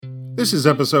This is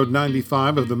episode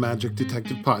 95 of the Magic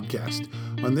Detective Podcast.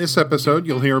 On this episode,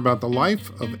 you'll hear about the life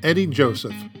of Eddie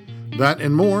Joseph. That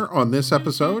and more on this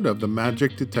episode of the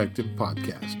Magic Detective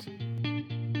Podcast.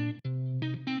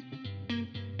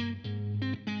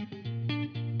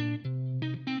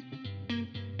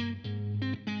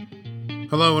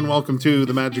 Hello and welcome to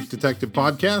the Magic Detective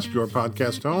Podcast, your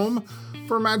podcast home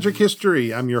for magic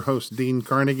history. I'm your host, Dean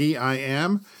Carnegie. I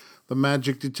am the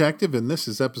Magic Detective, and this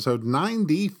is episode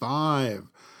 95.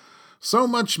 So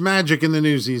much magic in the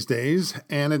news these days.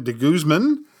 Anna de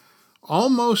Guzman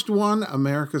almost won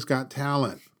America's Got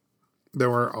Talent. There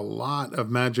were a lot of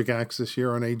magic acts this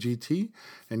year on AGT,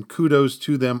 and kudos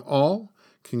to them all.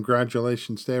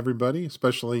 Congratulations to everybody,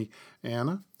 especially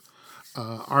Anna.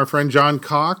 Our friend John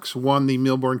Cox won the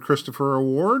Milbourne Christopher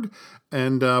Award,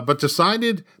 but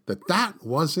decided that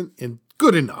wasn't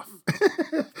good enough,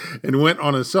 and went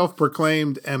on a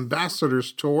self-proclaimed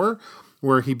ambassador's tour,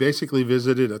 where he basically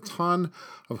visited a ton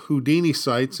of Houdini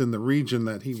sites in the region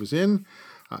that he was in.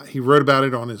 He wrote about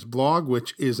it on his blog,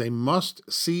 which is a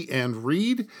must-see and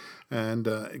read, and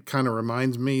it kind of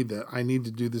reminds me that I need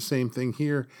to do the same thing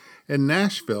here in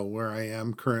Nashville, where I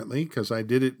am currently, because I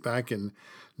did it back in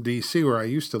D.C., where I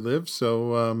used to live.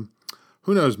 So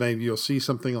who knows, maybe you'll see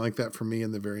something like that from me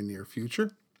in the very near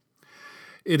future.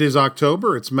 It is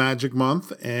October, it's Magic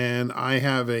Month, and I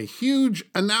have a huge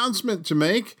announcement to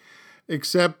make,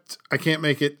 except I can't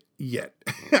make it yet.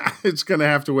 It's going to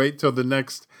have to wait till the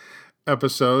next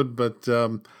episode, but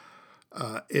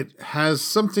it has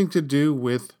something to do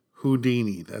with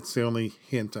Houdini. That's the only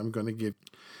hint I'm going to give.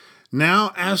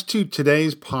 Now, as to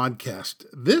today's podcast,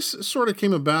 this sort of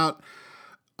came about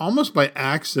almost by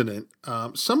accident.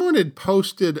 Someone had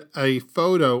posted a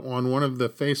photo on one of the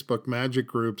Facebook magic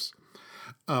groups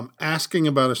asking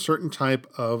about a certain type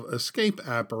of escape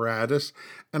apparatus,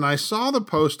 and I saw the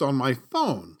post on my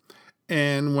phone.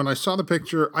 And when I saw the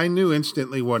picture, I knew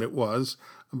instantly what it was,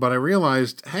 but I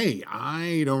realized, hey,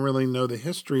 I don't really know the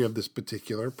history of this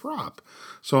particular prop.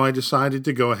 So I decided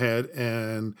to go ahead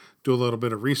and do a little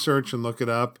bit of research and look it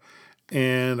up,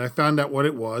 and I found out what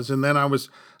it was. And then I was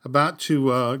about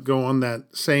to go on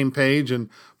that same page and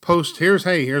post, here's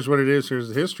what it is, here's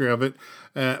the history of it.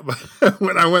 But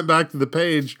when I went back to the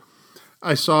page,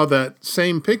 I saw that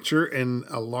same picture in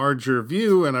a larger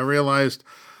view, and I realized,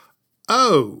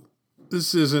 oh,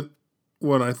 this isn't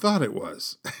what I thought it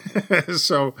was.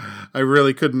 So I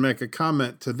really couldn't make a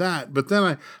comment to that. But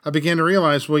then I began to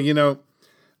realize, well,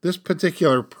 this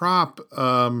particular prop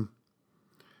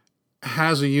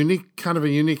has a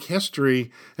unique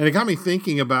history. And it got me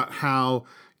thinking about how,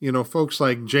 folks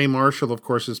like Jay Marshall, of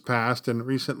course, has passed, and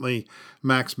recently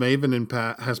Max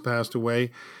Maven has passed away.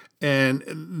 And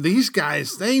these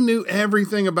guys, they knew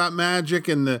everything about magic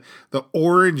and the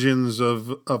origins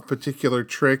of particular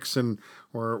tricks, and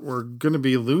we're going to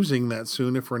be losing that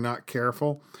soon if we're not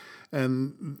careful.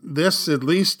 And this, at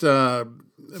least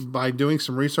by doing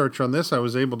some research on this, I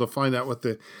was able to find out what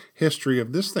the history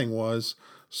of this thing was.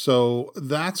 So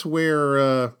that's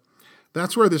where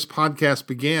this podcast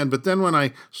began. But then when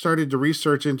I started to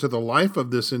research into the life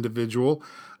of this individual,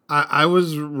 I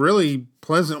was really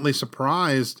pleasantly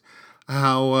surprised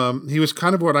how he was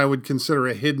kind of what I would consider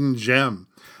a hidden gem.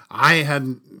 I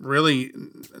had really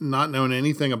not known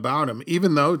anything about him,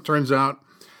 even though it turns out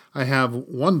I have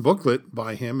one booklet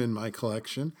by him in my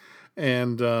collection,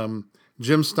 and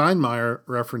Jim Steinmeier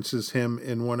references him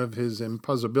in one of his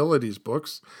Impossibilities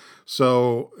books.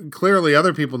 So clearly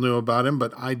other people knew about him,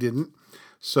 but I didn't.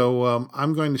 So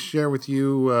I'm going to share with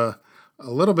you a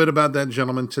little bit about that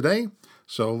gentleman today.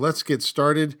 So let's get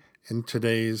started in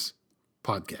today's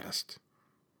podcast.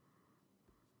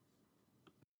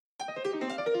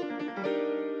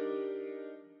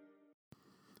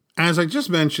 As I just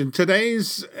mentioned,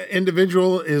 today's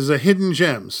individual is a hidden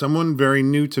gem, someone very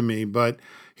new to me, but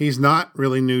he's not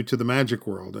really new to the magic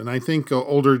world. And I think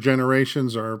older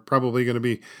generations are probably going to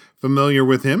be familiar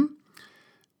with him.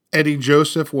 Eddie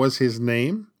Joseph was his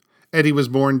name. Eddie was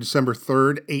born December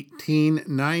 3rd,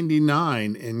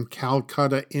 1899 in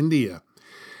Calcutta, India.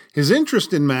 His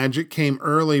interest in magic came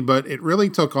early, but it really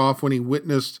took off when he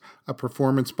witnessed a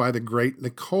performance by the great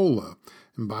Nicola.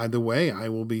 And by the way, I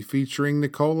will be featuring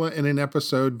Nicola in an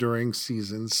episode during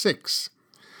season 6.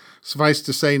 Suffice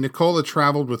to say, Nicola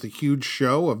traveled with a huge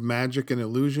show of magic and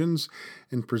illusions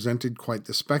and presented quite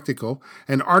the spectacle.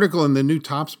 An article in the New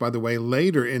Tops, by the way,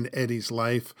 later in Eddie's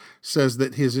life, says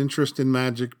that his interest in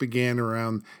magic began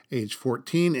around age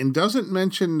 14 and doesn't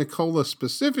mention Nicola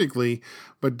specifically,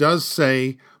 but does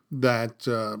say that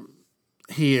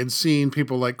he had seen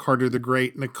people like Carter the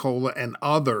Great, Nicola, and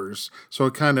others. So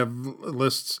it kind of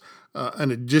lists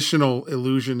an additional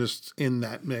illusionist in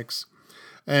that mix.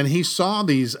 And he saw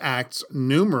these acts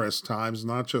numerous times,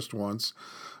 not just once.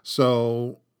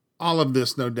 So all of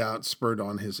this, no doubt, spurred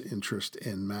on his interest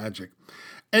in magic.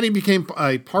 Eddie became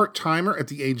a part-timer at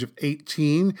the age of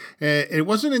 18. It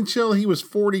wasn't until he was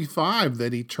 45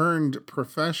 that he turned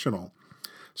professional.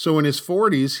 So in his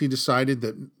 40s, he decided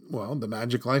that, well, the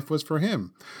magic life was for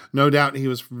him. No doubt he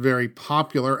was very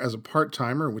popular as a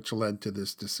part-timer, which led to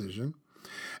this decision.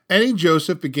 Eddie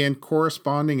Joseph began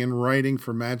corresponding and writing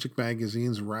for magic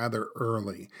magazines rather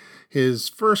early. His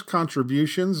first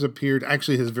contributions appeared,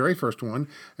 actually his very first one,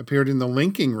 appeared in the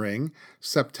Linking Ring,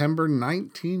 September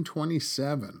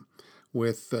 1927,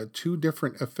 with 2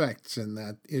 different effects in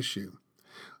that issue.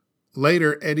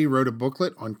 Later, Eddie wrote a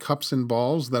booklet on cups and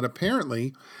balls that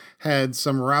apparently had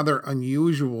some rather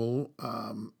unusual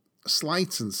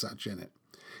sleights and such in it.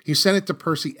 He sent it to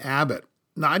Percy Abbott,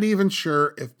 not even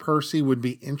sure if Percy would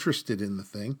be interested in the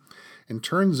thing. And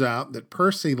turns out that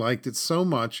Percy liked it so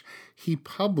much, he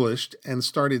published and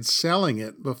started selling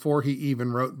it before he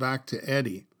even wrote back to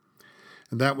Eddie.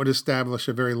 And that would establish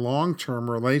a very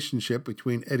long-term relationship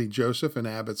between Eddie Joseph and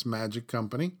Abbott's Magic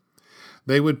Company.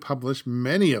 They would publish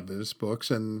many of his books,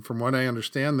 and from what I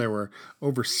understand, there were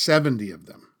over 70 of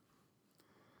them.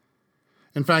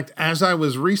 In fact, as I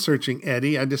was researching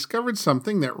Eddie, I discovered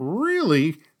something that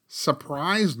really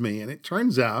surprised me, and it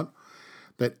turns out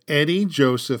that Eddie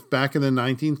Joseph back in the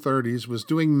 1930s was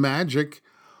doing magic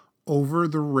over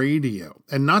the radio,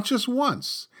 and not just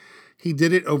once. He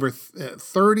did it over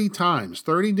 30 times,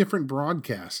 30 different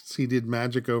broadcasts. He did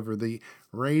magic over the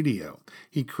radio.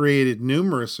 He created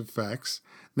numerous effects.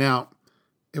 Now,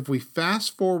 if we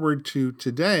fast forward to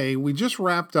today, we just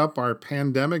wrapped up our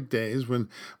pandemic days when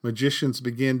magicians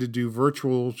began to do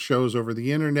virtual shows over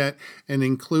the internet and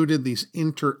included these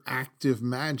interactive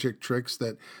magic tricks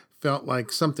that felt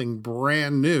like something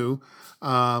brand new.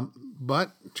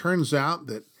 But turns out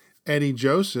that Eddie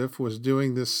Joseph was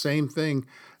doing this same thing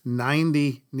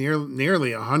nearly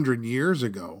 100 years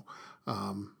ago,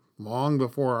 long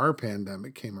before our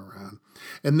pandemic came around.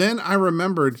 And then I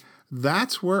remembered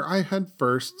that's where I had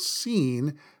first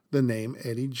seen the name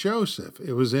Eddie Joseph.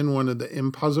 It was in one of the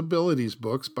Impossibilities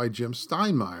books by Jim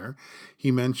Steinmeier.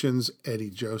 He mentions Eddie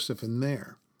Joseph in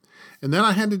there. And then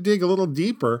I had to dig a little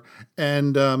deeper,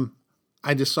 and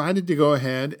I decided to go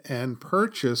ahead and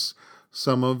purchase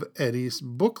some of Eddie's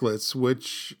booklets,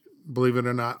 which, believe it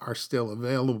or not, are still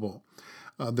available.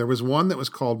 There was one that was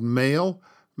called Male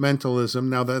Mentalism.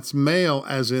 Now, that's male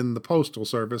as in the Postal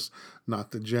Service,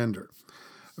 not the gender.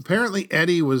 Apparently,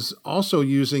 Eddie was also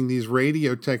using these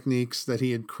radio techniques that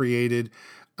he had created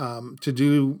to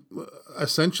do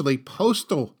essentially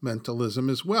postal mentalism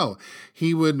as well.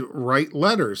 He would write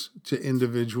letters to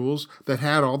individuals that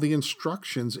had all the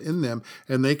instructions in them,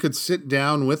 and they could sit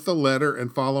down with the letter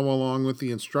and follow along with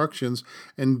the instructions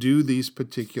and do these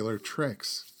particular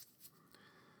tricks.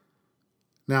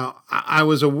 Now, I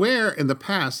was aware in the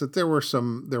past that there were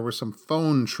some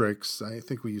phone tricks, I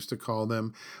think we used to call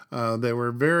them. They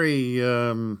were very,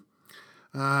 there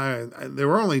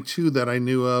were only 2 that I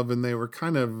knew of, and they were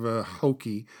kind of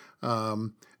hokey.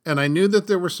 And I knew that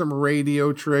there were some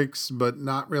radio tricks, but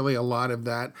not really a lot of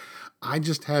that. I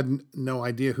just had no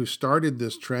idea who started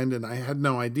this trend, and I had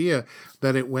no idea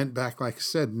that it went back, like I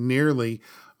said, nearly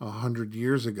 100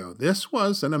 years ago. This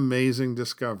was an amazing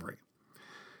discovery.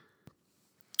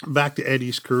 Back to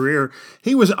Eddie's career,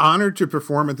 he was honored to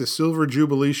perform at the Silver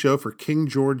Jubilee show for King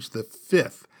George V.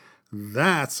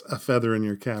 That's a feather in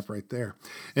your cap right there.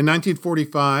 In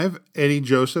 1945, Eddie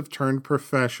Joseph turned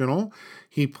professional.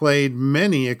 He played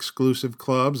many exclusive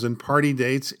clubs and party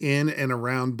dates in and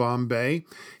around Bombay.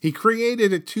 He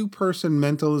created a 2-person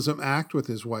mentalism act with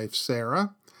his wife,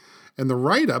 Sarah. And the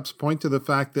write-ups point to the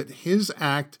fact that his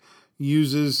act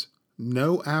uses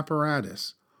no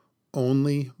apparatus,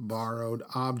 only borrowed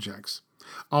objects.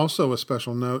 Also, a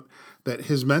special note that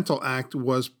his mental act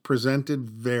was presented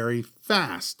very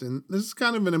fast. And this is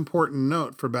kind of an important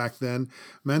note for back then.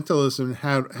 Mentalism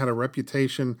had a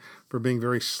reputation for being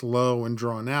very slow and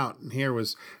drawn out. And here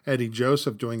was Eddie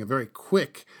Joseph doing a very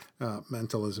quick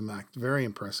mentalism act. Very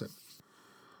impressive.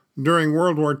 During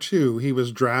World War II, he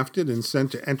was drafted and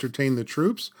sent to entertain the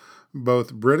troops,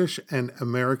 both British and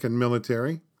American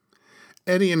military.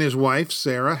 Eddie and his wife,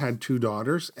 Sarah, had 2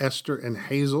 daughters, Esther and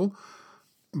Hazel,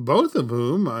 both of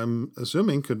whom I'm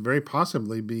assuming could very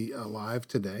possibly be alive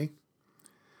today.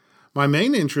 My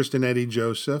main interest in Eddie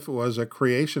Joseph was a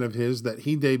creation of his that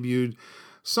he debuted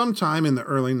sometime in the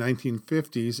early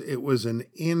 1950s. It was an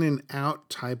in and out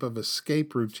type of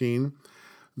escape routine.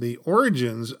 The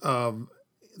origins of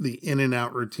the in and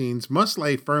out routines must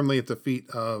lay firmly at the feet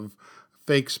of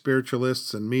fake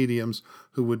spiritualists and mediums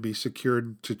who would be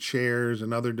secured to chairs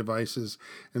and other devices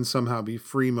and somehow be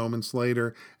free moments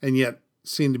later, and yet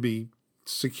seem to be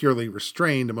securely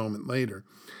restrained a moment later.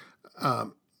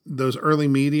 Those early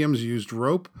mediums used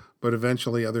rope, but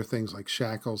eventually other things like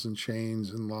shackles and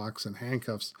chains and locks and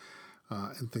handcuffs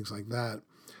and things like that.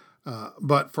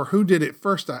 But for who did it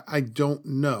first, I don't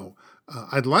know.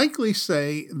 I'd likely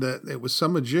say that it was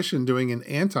some magician doing an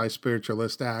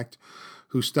anti-spiritualist act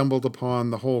who stumbled upon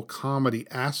the whole comedy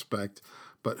aspect,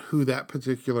 but who that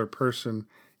particular person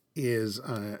is,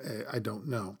 I don't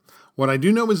know. What I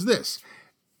do know is this.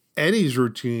 Eddie's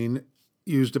routine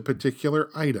used a particular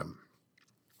item,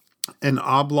 an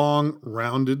oblong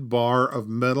rounded bar of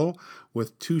metal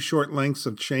with two short lengths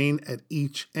of chain at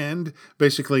each end,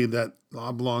 basically that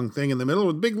oblong thing in the middle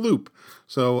with a big loop.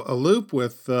 So a loop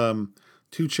with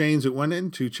two chains at one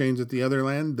end, two chains at the other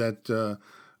end that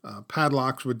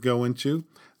padlocks would go into.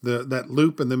 That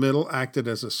loop in the middle acted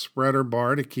as a spreader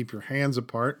bar to keep your hands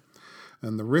apart.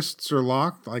 And the wrists are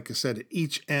locked, like I said, at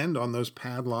each end on those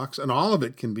padlocks, and all of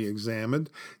it can be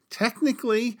examined.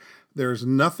 Technically, there's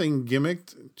nothing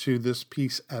gimmicked to this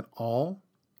piece at all.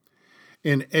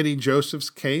 In Eddie Joseph's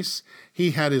case,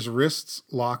 he had his wrists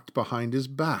locked behind his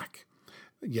back.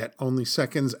 Yet only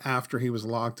seconds after he was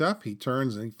locked up, he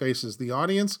turns and he faces the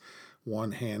audience.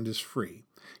 One hand is free.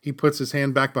 He puts his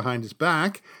hand back behind his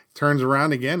back, turns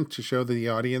around again to show the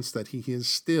audience that he is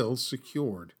still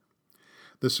secured.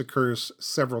 This occurs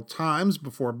several times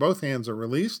before both hands are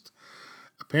released.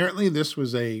 Apparently, this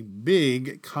was a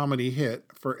big comedy hit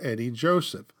for Eddie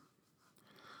Joseph.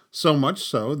 So much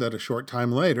so that a short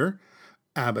time later,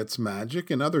 Abbott's Magic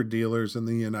and other dealers in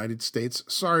the United States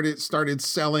started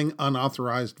selling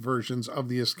unauthorized versions of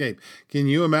the escape. Can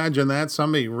you imagine that?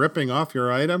 Somebody ripping off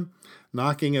your item,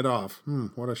 knocking it off.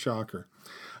 What a shocker.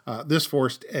 This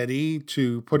forced Eddie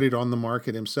to put it on the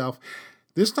market himself.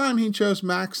 This time he chose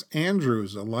Max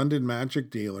Andrews, a London magic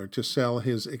dealer, to sell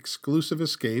his exclusive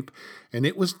escape, and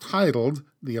it was titled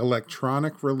The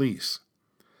Electronic Release.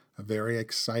 A very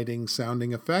exciting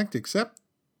sounding effect, except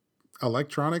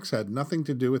electronics had nothing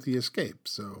to do with the escape,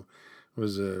 so it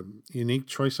was a unique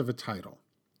choice of a title.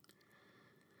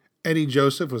 Eddie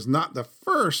Joseph was not the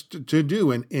first to do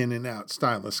an in and out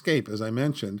style escape. As I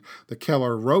mentioned, the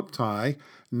Keller rope tie,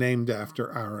 named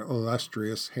after our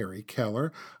illustrious Harry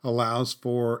Keller, allows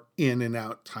for in and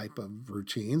out type of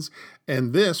routines,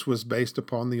 and this was based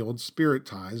upon the old spirit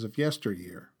ties of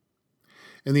yesteryear.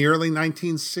 In the early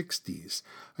 1960s,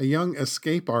 a young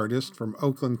escape artist from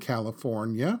Oakland,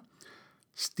 California,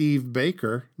 Steve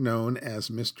Baker, known as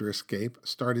Mr. Escape,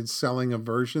 started selling a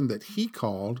version that he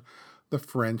called the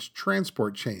French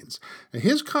transport chains.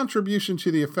 His contribution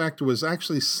to the effect was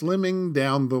actually slimming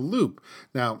down the loop.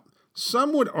 Now,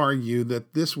 some would argue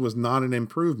that this was not an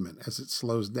improvement, as it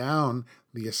slows down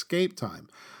the escape time.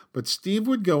 But Steve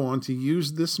would go on to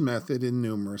use this method in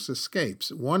numerous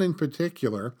escapes. One in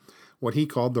particular, what he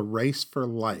called the Race for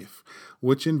Life,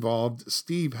 which involved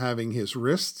Steve having his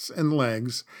wrists and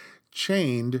legs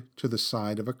chained to the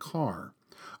side of a car.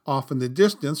 Off in the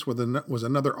distance was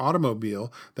another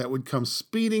automobile that would come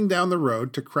speeding down the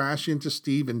road to crash into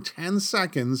Steve in 10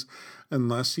 seconds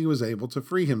unless he was able to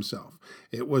free himself.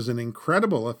 It was an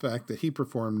incredible effect that he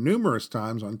performed numerous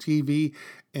times on TV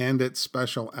and at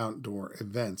special outdoor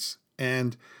events.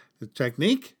 And the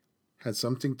technique had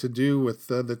something to do with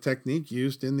the technique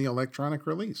used in the electronic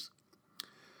release.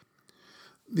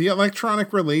 The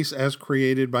electronic release, as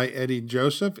created by Eddie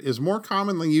Joseph, is more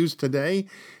commonly used today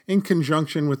in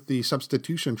conjunction with the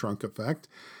substitution trunk effect.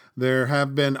 There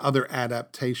have been other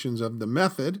adaptations of the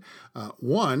method.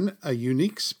 One, a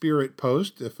unique spirit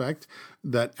post effect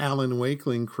that Alan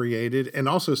Wakeling created. And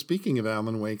also, speaking of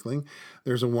Alan Wakeling,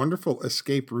 there's a wonderful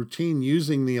escape routine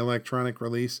using the electronic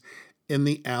release in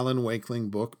the Alan Wakeling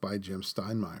book by Jim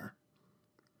Steinmeier.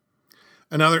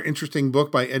 Another interesting book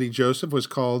by Eddie Joseph was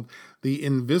called The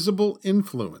Invisible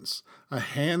Influence, a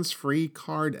hands-free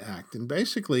card act. And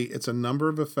basically, it's a number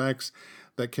of effects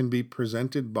that can be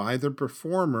presented by the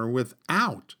performer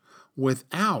without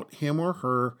him or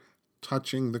her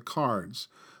touching the cards.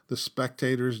 The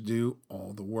spectators do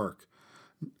all the work.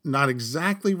 Not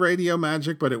exactly radio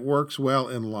magic, but it works well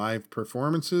in live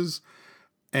performances,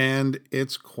 and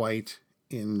it's quite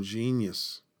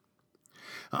ingenious.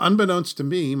 Unbeknownst to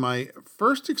me, my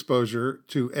first exposure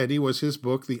to Eddie was his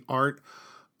book, The Art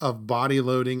of Body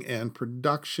Loading and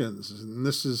Productions. And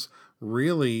this is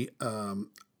really,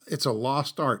 it's a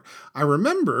lost art. I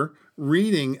remember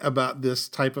reading about this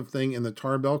type of thing in the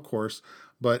Tarbell course,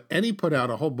 but Eddie put out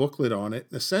a whole booklet on it.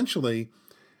 Essentially,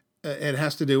 it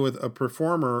has to do with a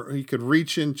performer. He could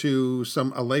reach into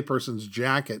a layperson's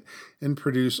jacket and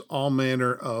produce all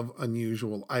manner of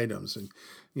unusual items. And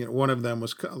one of them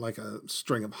was like a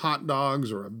string of hot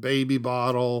dogs or a baby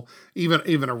bottle.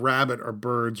 Even a rabbit or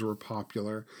birds were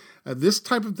popular. This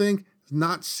type of thing is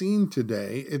not seen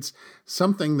today. It's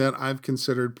something that I've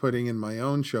considered putting in my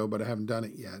own show, but I haven't done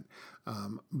it yet.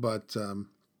 But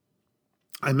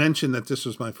I mentioned that this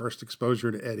was my first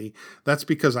exposure to Eddie. That's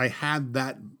because I had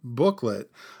that booklet.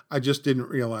 I just didn't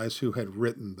realize who had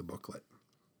written the booklet.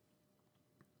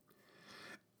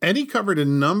 Eddie covered a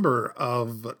number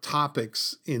of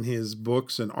topics in his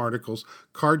books and articles: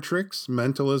 card tricks,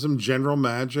 mentalism, general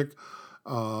magic,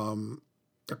 all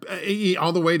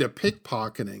the way to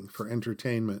pickpocketing for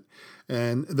entertainment.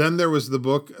 And then there was the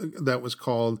book that was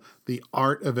called The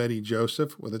Art of Eddie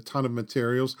Joseph, with a ton of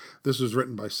materials. This was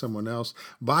written by someone else.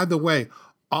 By the way,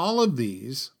 all of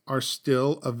these are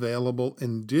still available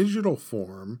in digital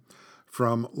form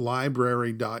from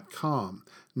library.com.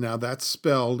 Now that's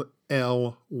spelled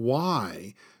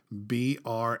LYBRARY.com.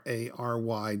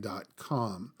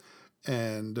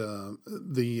 And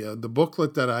the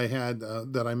booklet that I had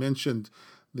that I mentioned,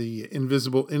 The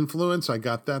Invisible Influence, I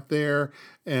got that there.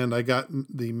 And I got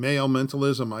the Male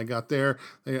Mentalism, I got there.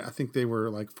 I think they were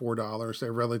like $4.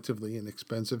 They're relatively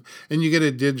inexpensive. And you get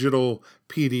a digital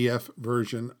PDF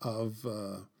version of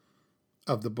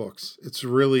the books. It's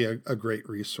really a great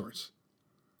resource.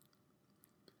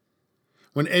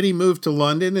 When Eddie moved to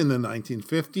London in the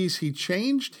 1950s, he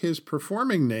changed his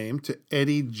performing name to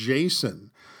Eddie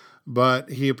Jason. But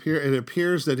it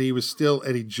appears that he was still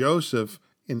Eddie Joseph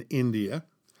in India.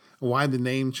 Why the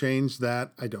name changed,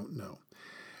 that I don't know.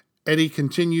 Eddie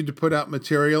continued to put out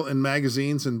material in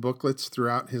magazines and booklets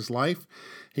throughout his life.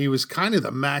 He was kind of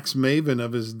the Max Maven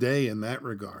of his day in that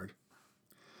regard.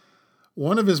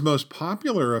 One of his most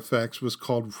popular effects was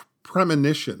called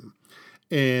premonition.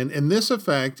 And in this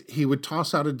effect, he would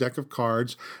toss out a deck of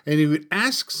cards and he would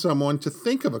ask someone to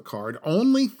think of a card,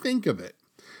 only think of it.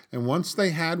 And once they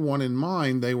had one in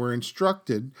mind, they were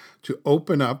instructed to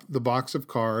open up the box of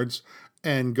cards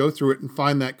and go through it and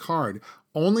find that card,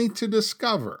 only to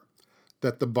discover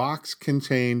that the box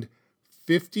contained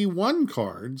 51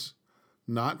 cards,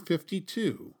 not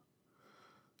 52.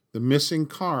 The missing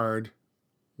card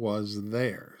was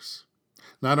theirs.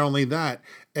 Not only that,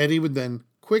 Eddie would then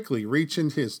quickly reach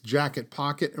into his jacket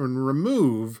pocket and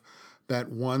remove that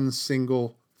one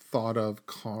single thought of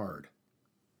card.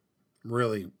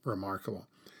 Really remarkable.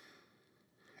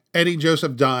 Eddie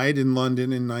Joseph died in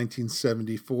London in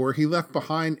 1974. He left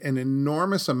behind an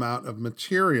enormous amount of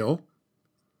material,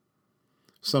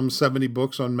 some 70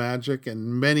 books on magic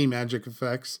and many magic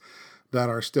effects that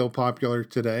are still popular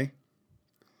today.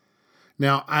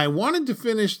 Now, I wanted to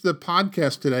finish the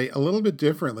podcast today a little bit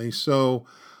differently, so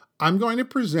I'm going to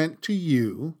present to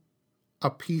you a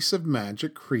piece of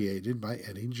magic created by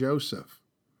Eddie Joseph.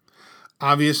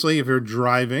 Obviously, if you're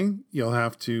driving, you'll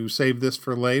have to save this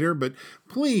for later, but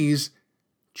please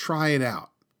try it out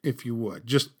if you would.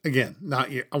 Just, again, not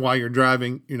while you're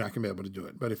driving, you're not going to be able to do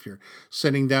it. But if you're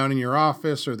sitting down in your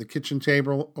office or the kitchen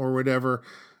table or whatever,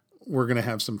 we're going to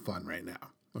have some fun right now.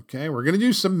 Okay, we're going to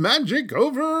do some magic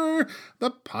over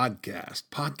the podcast.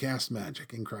 Podcast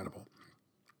magic, incredible.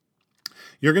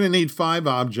 You're going to need 5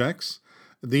 objects.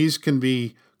 These can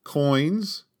be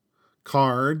coins,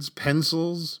 cards,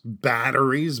 pencils,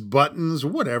 batteries, buttons,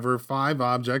 whatever. 5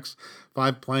 objects,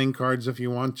 5 playing cards if you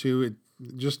want to.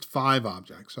 Just 5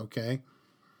 objects, okay?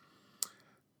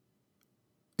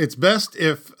 It's best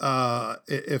if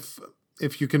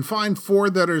you can find 4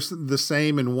 that are the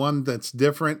same and 1 that's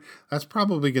different. That's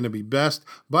probably going to be best.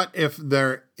 But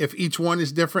if each one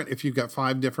is different, if you've got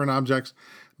 5 different objects,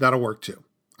 that'll work too,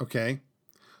 okay?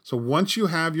 So once you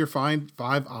have your 5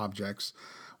 objects,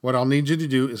 what I'll need you to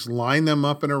do is line them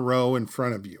up in a row in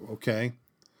front of you, okay?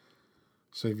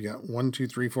 So you've got 1, 2,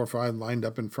 3, 4, 5 lined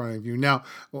up in front of you. Now,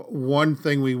 one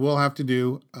thing we will have to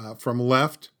do from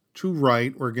left to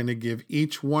right, we're going to give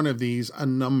each one of these a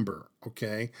number,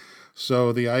 okay?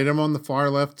 So the item on the far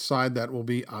left side, that will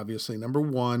be obviously number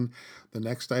 1, the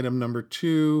next item number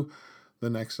 2, the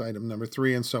next item number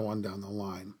 3, and so on down the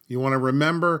line. You want to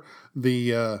remember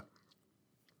the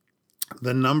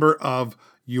number of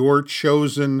your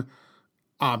chosen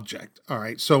object. All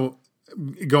right. So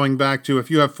going back to, if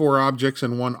you have 4 objects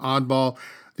and 1 oddball,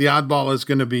 the oddball is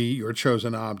going to be your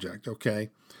chosen object. Okay.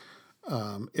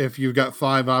 If you've got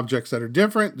 5 objects that are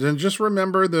different, then just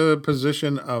remember the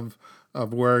position of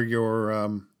where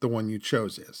your the one you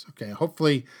chose is. Okay.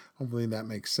 Hopefully that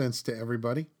makes sense to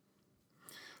everybody.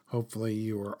 Hopefully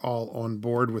you are all on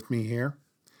board with me here.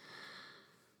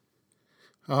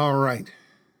 All right.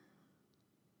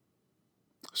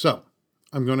 So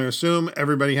I'm going to assume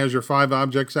everybody has your 5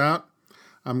 objects out.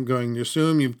 I'm going to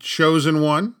assume you've chosen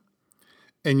one,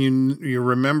 and you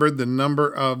remembered the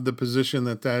number of the position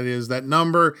that is. That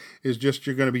number is just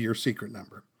going to be your secret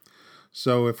number.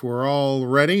 So if we're all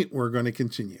ready, we're going to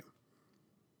continue.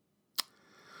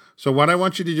 So what I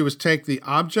want you to do is take the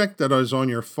object that is on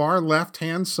your far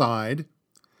left-hand side,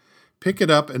 pick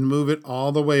it up and move it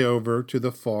all the way over to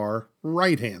the far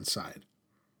right-hand side.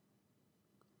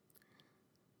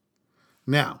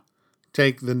 Now,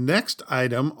 take the next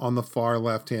item on the far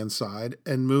left-hand side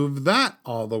and move that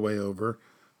all the way over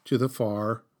to the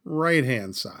far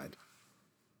right-hand side.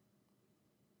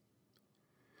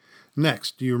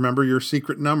 Next, do you remember your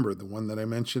secret number, the one that I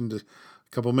mentioned a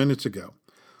couple minutes ago?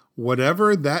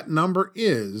 Whatever that number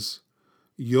is,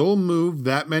 you'll move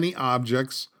that many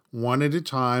objects one at a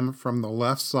time from the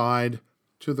left side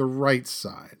to the right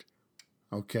side.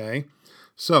 Okay?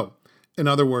 So, in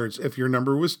other words, if your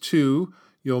number was 2,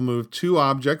 you'll move 2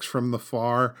 objects from the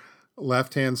far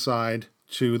left-hand side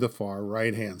to the far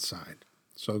right-hand side.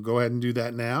 So go ahead and do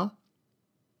that now.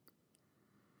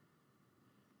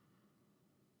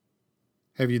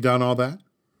 Have you done all that?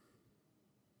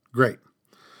 Great.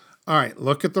 All right,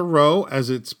 look at the row as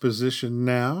it's positioned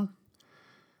now.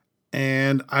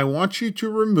 And I want you to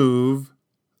remove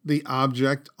the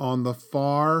object on the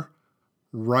far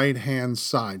right-hand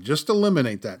side. Just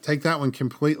eliminate that. Take that one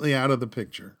completely out of the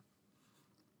picture.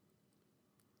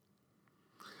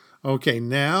 Okay,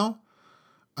 now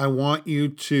I want you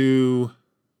to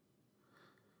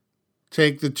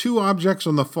take the 2 objects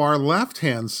on the far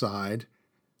left-hand side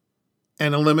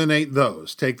and eliminate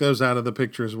those. Take those out of the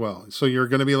picture as well. So you're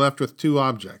going to be left with 2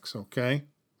 objects, okay?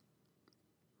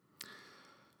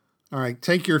 All right,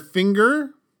 take your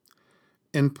finger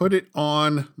and put it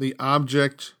on the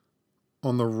object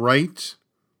on the right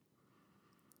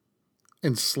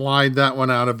and slide that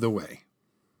one out of the way.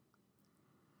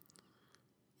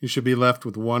 You should be left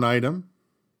with 1 item,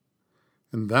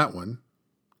 and that one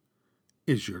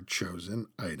is your chosen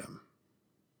item.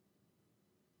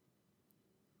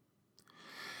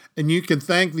 And you can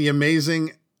thank the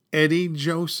amazing Eddie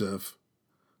Joseph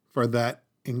for that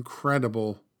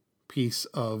incredible piece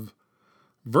of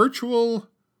virtual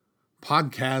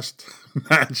podcast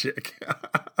magic.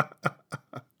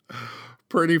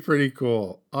 Pretty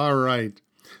cool. All right.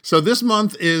 So this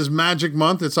month is Magic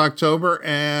Month. It's October,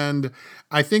 and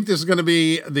I think this is going to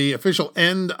be the official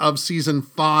end of Season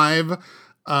 5.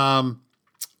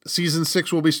 Season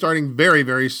 6 will be starting very,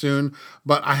 very soon,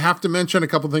 but I have to mention a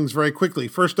couple things very quickly.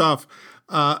 First off,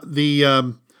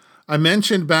 I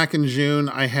mentioned back in June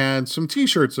I had some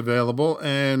t-shirts available,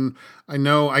 and I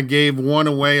know I gave one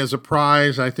away as a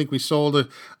prize. I think we sold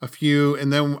a few,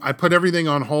 and then I put everything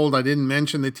on hold. I didn't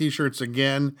mention the t-shirts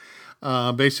again.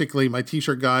 Basically, my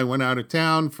t-shirt guy went out of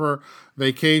town for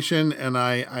vacation, and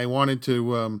I wanted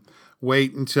to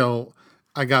wait until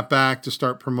I got back to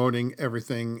start promoting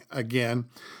everything again.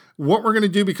 What we're going to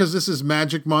do, because this is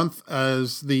Magic Month,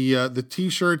 as the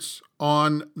t-shirts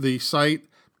on the site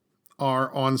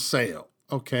are on sale.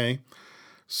 Okay.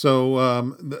 So,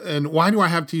 and why do I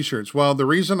have t-shirts? Well, the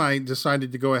reason I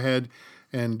decided to go ahead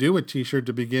and do a t-shirt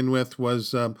to begin with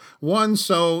was, one,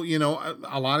 so,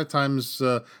 a lot of times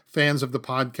fans of the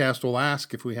podcast will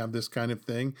ask if we have this kind of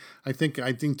thing. I think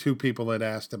 2 people had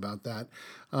asked about that.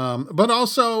 But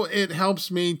also it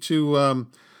helps me to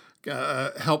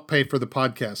help pay for the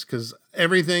podcast, because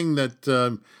everything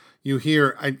that you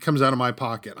hear, it comes out of my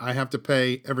pocket. I have to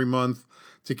pay every month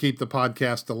to keep the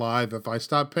podcast alive. If I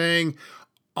stop paying,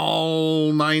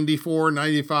 all 94,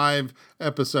 95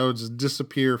 episodes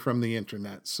disappear from the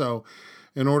internet. So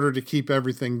in order to keep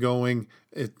everything going,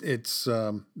 this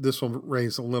will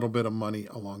raise a little bit of money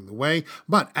along the way.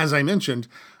 But as I mentioned,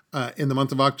 in the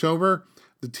month of October,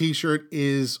 the t-shirt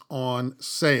is on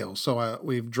sale. So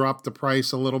we've dropped the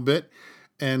price a little bit.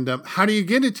 And how do you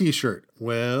get a t-shirt?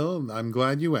 Well, I'm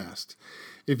glad you asked.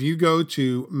 If you go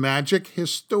to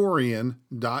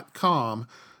magichistorian.com,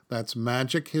 that's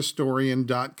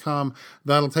magichistorian.com,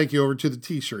 that'll take you over to the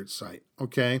t-shirt site,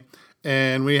 okay?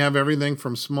 And we have everything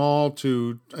from small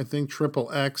to, I think,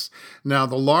 XXX. Now,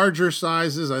 the larger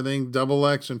sizes, I think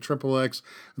XX and XXX,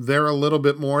 they're a little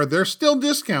bit more. They're still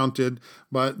discounted,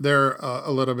 but they're a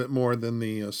little bit more than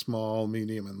the small,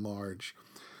 medium, and large.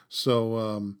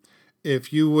 So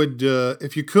if you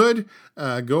could,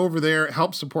 go over there,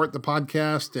 help support the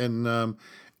podcast, and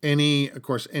any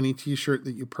t-shirt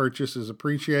that you purchase is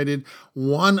appreciated.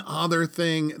 One other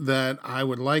thing that I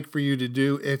would like for you to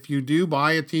do, if you do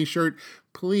buy a t-shirt,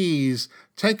 please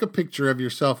take a picture of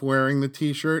yourself wearing the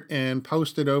t-shirt and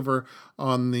post it over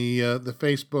on the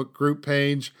Facebook group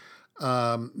page.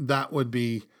 that would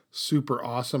be super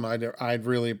awesome. I'd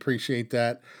really appreciate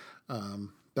that.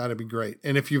 That'd be great.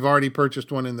 And if you've already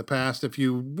purchased one in the past, if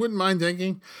you wouldn't mind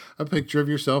taking a picture of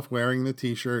yourself wearing the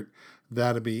t-shirt,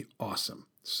 that'd be awesome.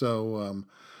 So,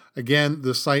 again,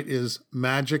 the site is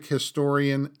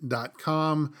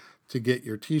magichistorian.com to get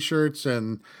your t-shirts,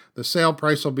 and the sale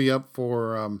price will be up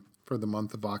for the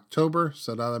month of October.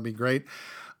 So that'll be great.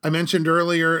 I mentioned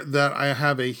earlier that I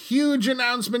have a huge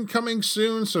announcement coming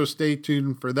soon, so stay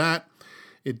tuned for that.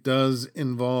 It does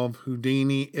involve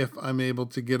Houdini if I'm able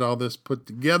to get all this put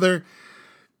together.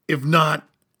 If not,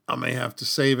 I may have to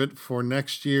save it for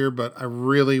next year, but I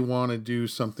really want to do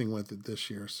something with it this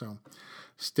year. So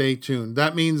stay tuned.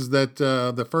 That means that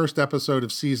the first episode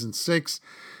of season 6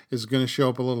 is going to show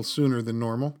up a little sooner than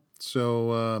normal.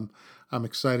 So I'm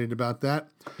excited about that.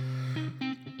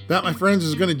 That, my friends,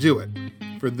 is going to do it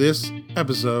for this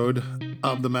episode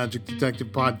of the Magic Detective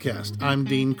Podcast. I'm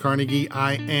Dean Carnegie.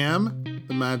 I am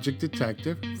the Magic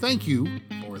Detective. Thank you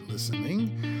for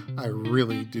listening. I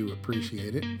really do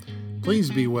appreciate it.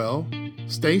 Please be well,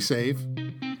 stay safe,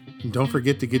 and don't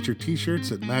forget to get your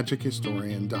t-shirts at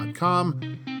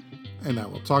magichistorian.com. And I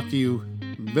will talk to you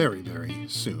very, very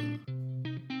soon.